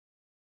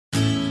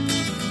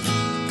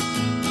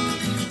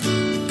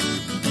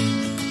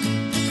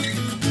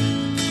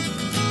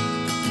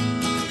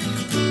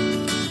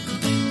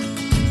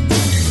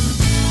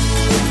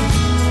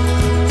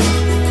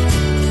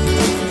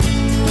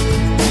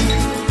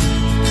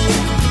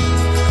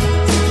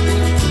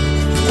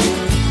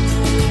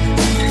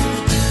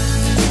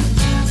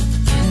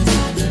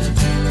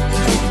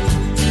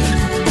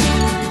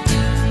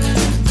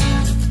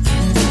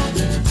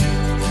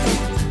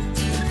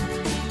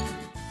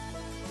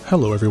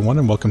Hello, everyone,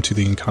 and welcome to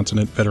the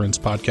Incontinent Veterans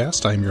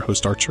Podcast. I am your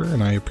host, Archer,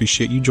 and I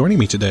appreciate you joining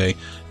me today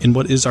in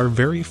what is our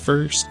very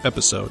first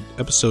episode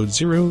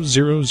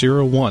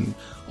 0001.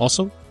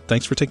 Also,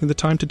 thanks for taking the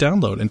time to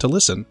download and to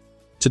listen.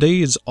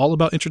 Today is all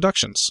about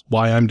introductions,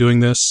 why I'm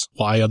doing this,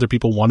 why other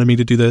people wanted me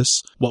to do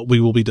this, what we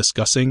will be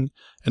discussing,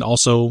 and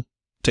also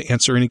to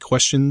answer any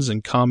questions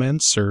and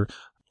comments or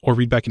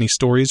read back any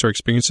stories or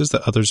experiences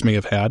that others may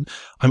have had.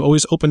 I'm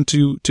always open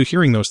to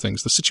hearing those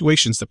things, the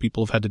situations that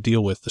people have had to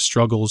deal with, the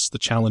struggles, the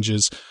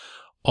challenges,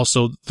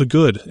 also the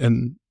good,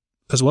 and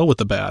as well with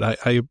the bad.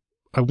 I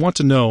want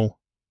to know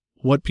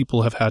what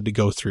people have had to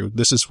go through.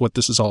 This is what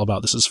this is all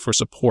about. This is for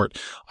support.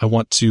 I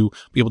want to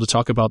be able to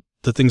talk about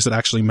the things that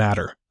actually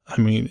matter. I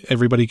mean,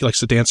 everybody likes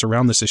to dance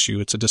around this issue.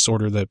 It's a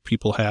disorder that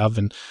people have,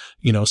 and,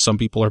 some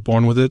people are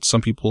born with it. Some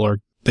people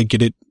they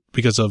get it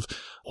because of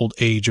old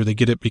age, or they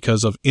get it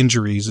because of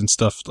injuries and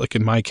stuff. Like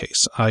in my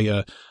case,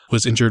 I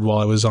was injured while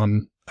I was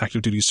on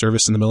active duty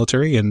service in the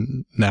military,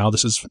 and now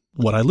this is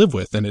what I live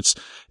with. And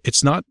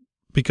it's not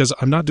because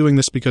I'm not doing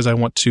this because I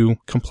want to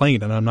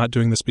complain, and I'm not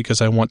doing this because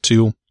I want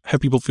to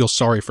have people feel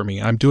sorry for me.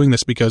 I'm doing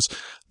this because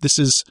this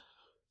is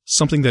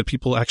something that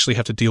people actually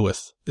have to deal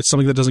with. It's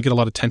something that doesn't get a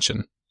lot of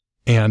attention.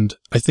 And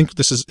I think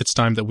it's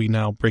time that we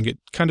now bring it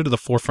kind of to the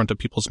forefront of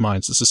people's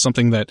minds. This is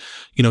something that,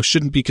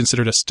 shouldn't be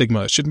considered a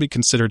stigma. It shouldn't be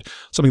considered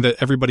something that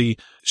everybody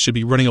should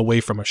be running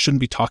away from or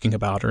shouldn't be talking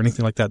about or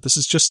anything like that.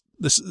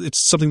 It's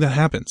something that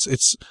happens.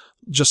 It's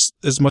just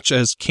as much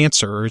as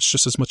cancer, or it's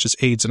just as much as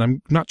AIDS. And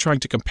I'm not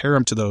trying to compare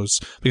them to those,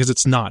 because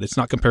it's not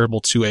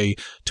comparable to a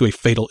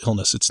fatal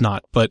illness. It's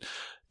not, but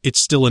it's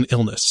still an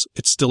illness.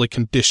 It's still a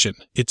condition.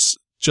 It's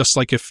just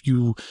like if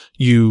you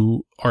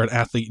are an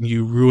athlete and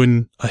you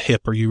ruin a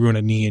hip or you ruin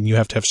a knee and you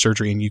have to have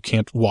surgery and you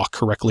can't walk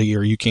correctly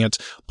or you can't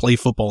play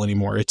football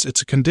anymore. It's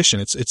a condition.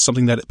 It's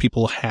something that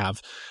people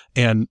have.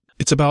 And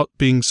it's about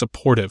being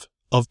supportive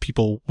of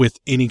people with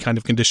any kind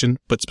of condition,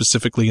 but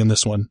specifically in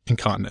this one,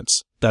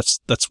 incontinence. That's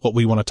what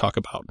we want to talk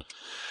about.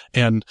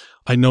 And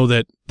I know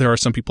that there are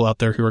some people out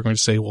there who are going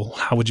to say, well,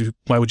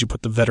 why would you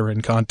put the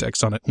veteran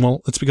context on it?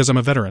 Well, it's because I'm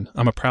a veteran.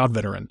 I'm a proud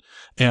veteran,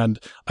 and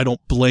I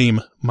don't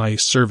blame my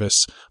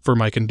service for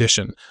my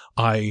condition.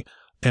 I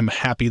am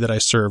happy that I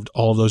served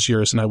all of those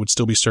years, and I would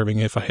still be serving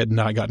if I had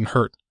not gotten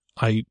hurt.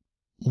 I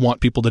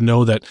want people to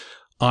know that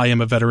I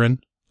am a veteran.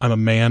 I'm a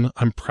man.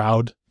 I'm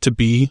proud to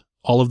be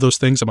all of those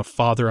things. I'm a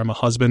father. I'm a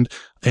husband.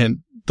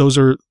 And those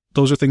are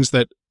things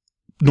that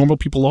normal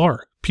people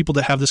are. People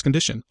that have this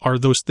condition are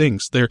those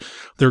things.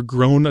 They're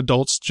grown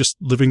adults just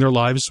living their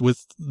lives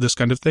with this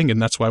kind of thing.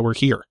 And that's why we're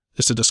here,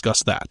 is to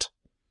discuss that.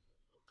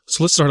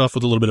 So let's start off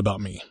with a little bit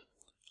about me.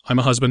 I'm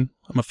a husband.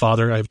 I'm a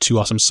father. I have 2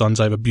 awesome sons.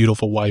 I have a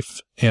beautiful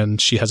wife,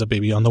 and she has a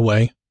baby on the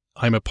way.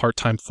 I'm a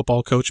part-time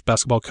football coach,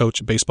 basketball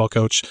coach, baseball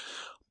coach.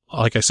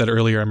 Like I said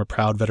earlier, I'm a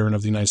proud veteran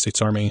of the United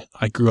States Army.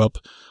 I grew up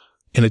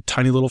in a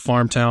tiny little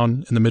farm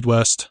town in the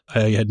Midwest.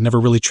 I had never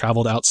really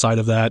traveled outside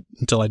of that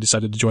until I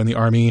decided to join the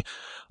Army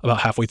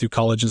about halfway through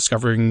college, and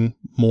discovering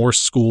more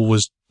school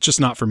was just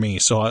not for me.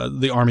 So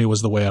the Army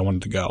was the way I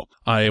wanted to go.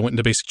 I went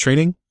into basic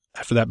training.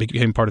 After that,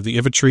 became part of the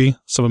infantry.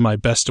 Some of my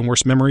best and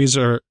worst memories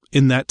are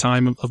in that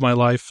time of my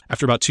life.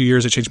 After about 2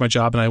 years, I changed my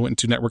job and I went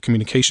into network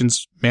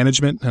communications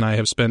management, and I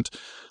have spent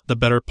the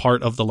better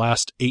part of the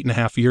last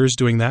 8.5 years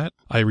doing that.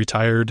 I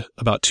retired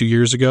about 2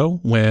 years ago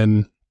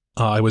when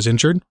I was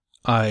injured.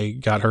 I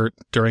got hurt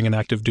during an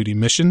active duty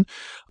mission.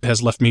 It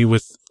has left me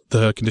with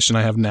the condition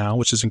I have now,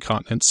 which is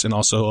incontinence, and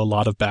also a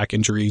lot of back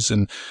injuries.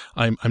 And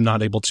I'm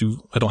not able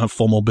to, I don't have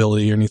full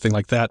mobility or anything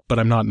like that, but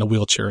I'm not in a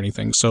wheelchair or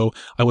anything. So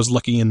I was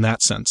lucky in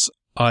that sense.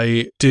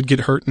 I did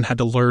get hurt and had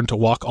to learn to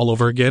walk all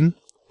over again.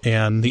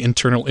 And the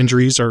internal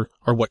injuries are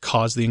what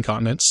caused the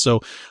incontinence. So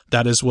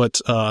that is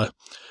what,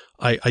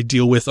 I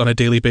deal with on a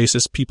daily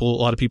basis. A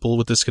lot of people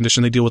with this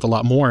condition, they deal with a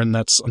lot more, and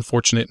that's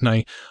unfortunate.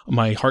 And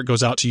my heart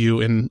goes out to you,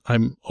 and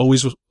I'm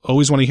always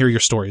want to hear your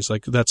stories.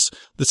 Like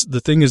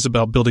the thing is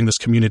about building this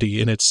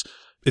community, and it's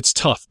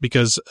tough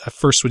because at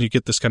first when you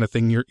get this kind of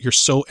thing, you're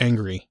so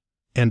angry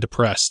and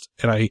depressed.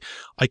 And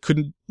I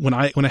couldn't, when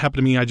it happened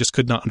to me, I just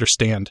could not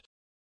understand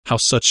how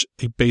such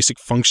a basic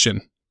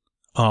function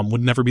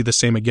would never be the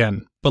same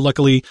again. But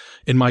luckily,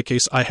 in my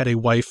case, I had a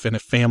wife and a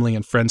family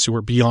and friends who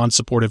were beyond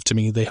supportive to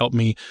me. They helped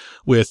me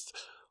with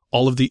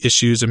all of the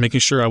issues and making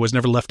sure I was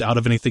never left out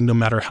of anything, no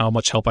matter how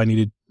much help I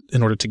needed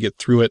in order to get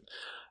through it.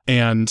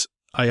 And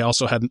I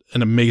also had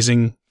an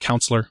amazing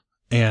counselor,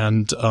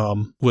 and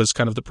was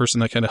kind of the person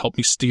that kind of helped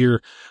me steer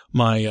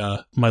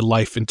my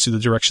life into the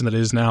direction that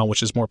it is now,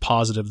 which is more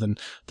positive than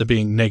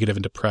being negative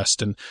and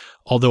depressed. And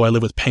although I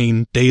live with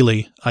pain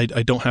daily,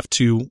 I don't have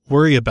to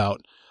worry about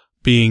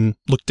being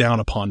looked down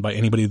upon by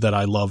anybody that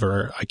I love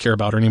or I care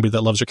about, or anybody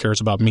that loves or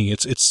cares about me.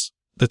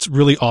 That's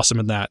really awesome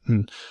in that.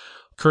 And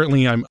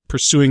currently I'm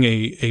pursuing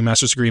a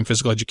master's degree in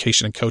physical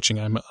education and coaching.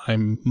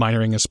 I'm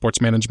minoring in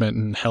sports management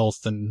and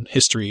health and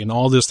history and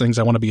all those things.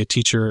 I want to be a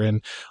teacher.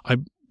 And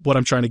what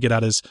I'm trying to get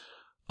at is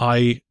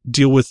I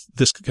deal with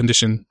this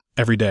condition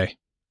every day,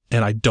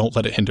 and I don't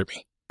let it hinder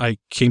me. I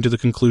came to the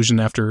conclusion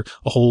after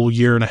a whole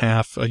year and a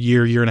half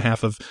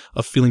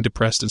of feeling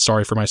depressed and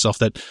sorry for myself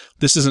that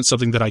this isn't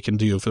something that I can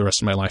do for the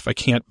rest of my life. I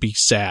can't be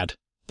sad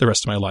the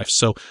rest of my life.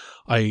 So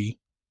I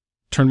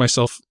turned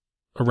myself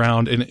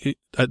around, and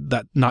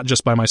that not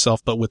just by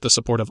myself, but with the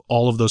support of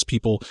all of those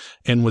people,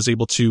 and was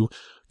able to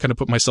kind of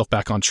put myself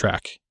back on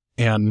track.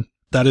 And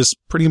that is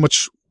pretty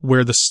much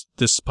where this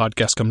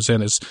podcast comes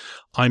in, is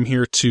I'm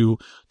here to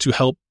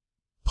help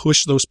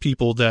push those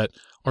people that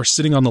are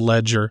sitting on the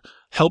ledge, or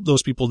help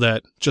those people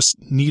that just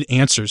need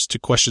answers to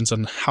questions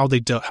on how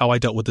I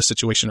dealt with this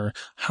situation, or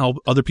how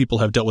other people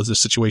have dealt with this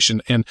situation,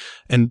 and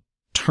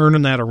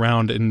turn that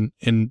around and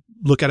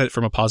look at it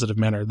from a positive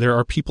manner. There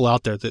are people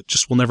out there that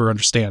just will never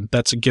understand.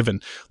 That's a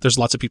given. There's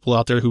lots of people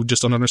out there who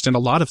just don't understand a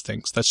lot of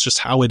things. That's just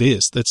how it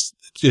is. It's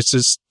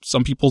just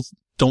some people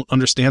don't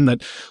understand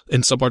that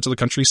in some parts of the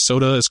country,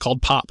 soda is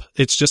called pop.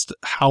 It's just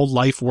how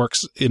life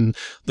works in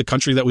the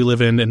country that we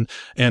live in,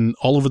 and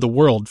all over the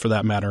world for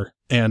that matter.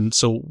 And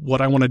so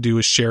what I want to do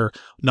is share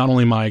not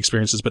only my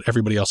experiences, but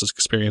everybody else's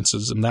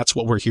experiences. And that's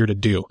what we're here to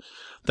do.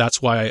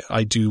 That's why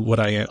I do what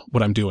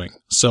I'm doing.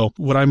 So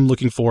what I'm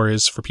looking for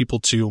is for people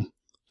to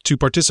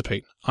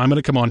participate. I'm going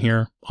to come on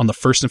here on the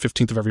 1st and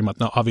 15th of every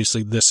month. Now,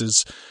 obviously this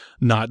is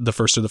not the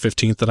 1st or the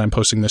 15th that I'm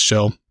posting this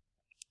show.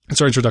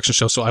 It's our introduction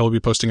show. So I will be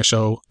posting a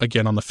show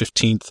again on the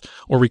 15th,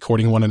 or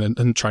recording one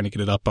and trying to get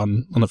it up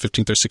on the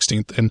 15th or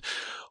 16th. And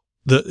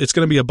it's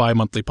going to be a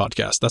bi-monthly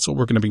podcast. That's what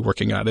we're going to be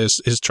working at,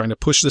 is trying to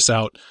push this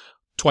out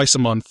twice a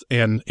month.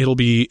 And it'll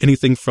be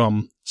anything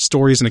from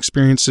stories and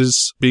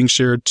experiences being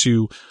shared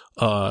to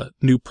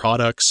new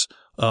products,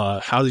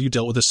 how you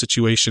dealt with a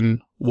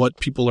situation, what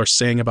people are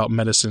saying about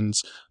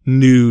medicines,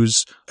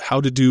 news, how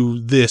to do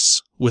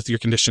this with your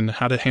condition,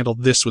 how to handle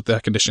this with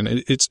that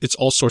condition. It's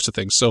all sorts of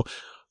things. So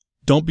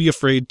don't be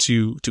afraid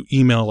to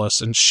email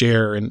us and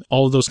share and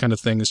all of those kind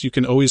of things. You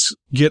can always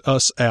get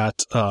us at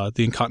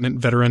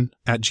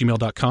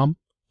theincontinentveteran@gmail.com.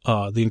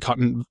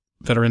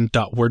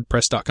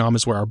 Theincontinentveteran.wordpress.com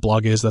is where our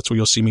blog is. That's where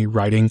you'll see me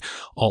writing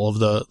all of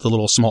the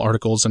little small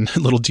articles and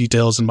little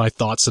details and my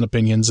thoughts and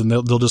opinions, and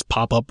they'll just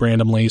pop up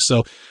randomly.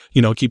 So,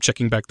 keep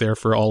checking back there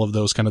for all of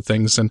those kind of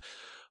things. And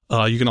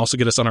you can also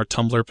get us on our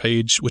Tumblr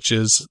page, which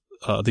is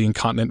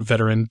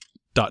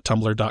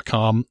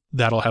theincontinentveteran.tumblr.com.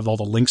 That'll have all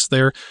the links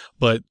there.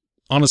 But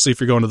honestly, if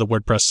you're going to the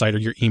WordPress site or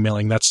you're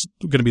emailing, that's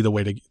going to be the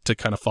way to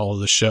kind of follow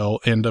the show.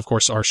 And of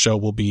course, our show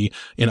will be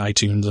in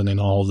iTunes and in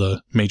all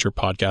the major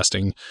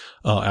podcasting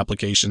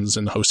applications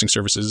and hosting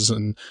services,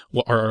 and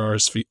our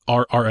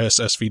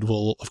RSS feed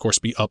will of course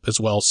be up as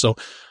well. So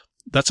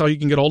that's how you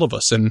can get hold of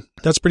us. And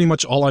that's pretty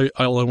much all I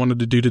wanted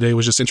to do today,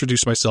 was just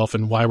introduce myself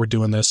and why we're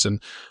doing this.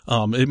 And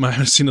it might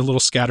have seemed a little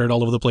scattered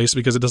all over the place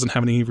because it doesn't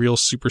have any real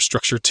super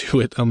structure to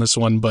it on this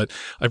one. But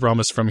I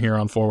promise from here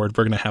on forward,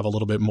 we're going to have a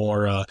little bit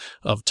more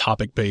of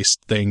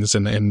topic-based things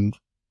and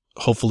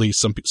hopefully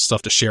some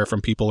stuff to share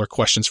from people or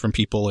questions from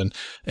people.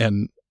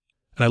 And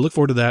I look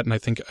forward to that. And I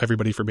thank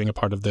everybody for being a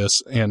part of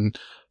this. And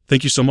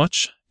thank you so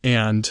much.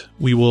 And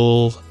we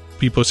will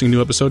be posting a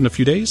new episode in a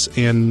few days,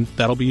 and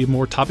that'll be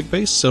more topic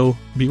based. So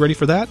be ready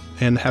for that,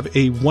 and have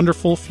a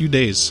wonderful few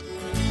days.